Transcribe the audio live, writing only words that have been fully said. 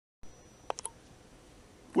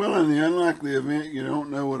Well, in the unlikely event you don't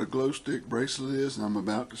know what a glow stick bracelet is, I'm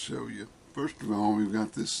about to show you. First of all, we've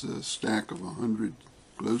got this stack of 100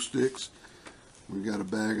 glow sticks. We've got a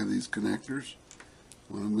bag of these connectors.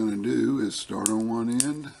 What I'm going to do is start on one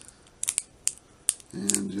end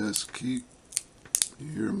and just keep, you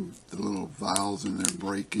hear the little vials in there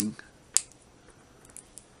breaking.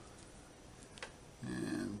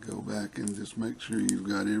 And go back and just make sure you've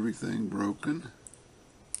got everything broken.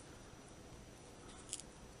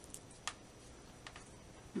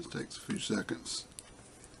 This takes a few seconds.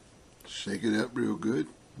 Shake it up real good.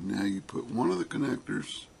 Now you put one of the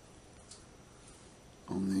connectors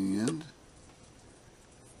on the end.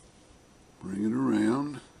 Bring it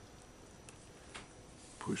around.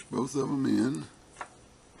 Push both of them in.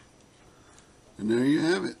 And there you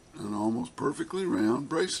have it. An almost perfectly round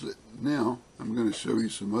bracelet. Now I'm going to show you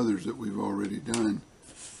some others that we've already done.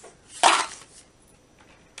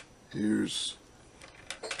 Here's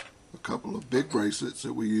a couple of big bracelets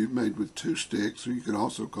that we made with 2 sticks, so you could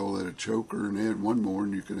also call that a choker and add one more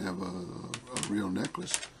and you can have a real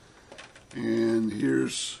necklace. And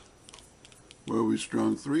here's where we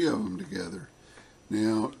strung 3 of them together.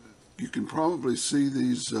 Now you can probably see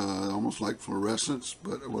these almost like fluorescents,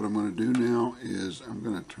 but what I'm going to do now is I'm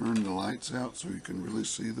going to turn the lights out so you can really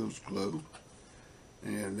see those glow.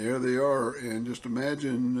 And there they are, and just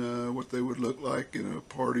imagine what they would look like in a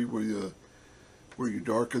party where you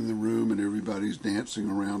darken the room and everybody's dancing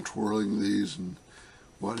around twirling these and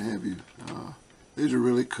what have you. These are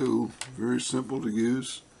really cool, very simple to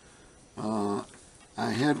use. I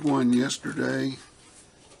had one yesterday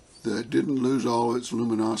that didn't lose all of its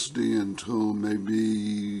luminosity until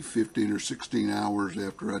maybe 15 or 16 hours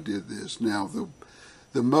after I did this. Now the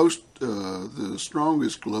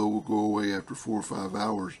strongest glow will go away after 4 or 5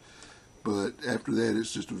 hours. But after that,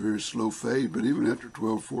 it's just a very slow fade. But even after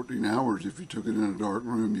 12, 14 hours, if you took it in a dark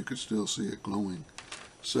room, you could still see it glowing.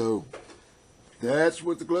 So that's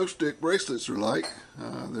what the glow stick bracelets are like.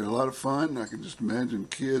 They're a lot of fun. I can just imagine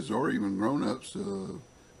kids or even grown-ups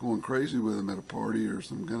going crazy with them at a party or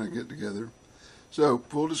some kind of get-together. So,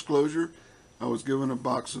 full disclosure, I was given a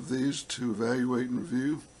box of these to evaluate and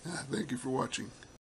review. Thank you for watching.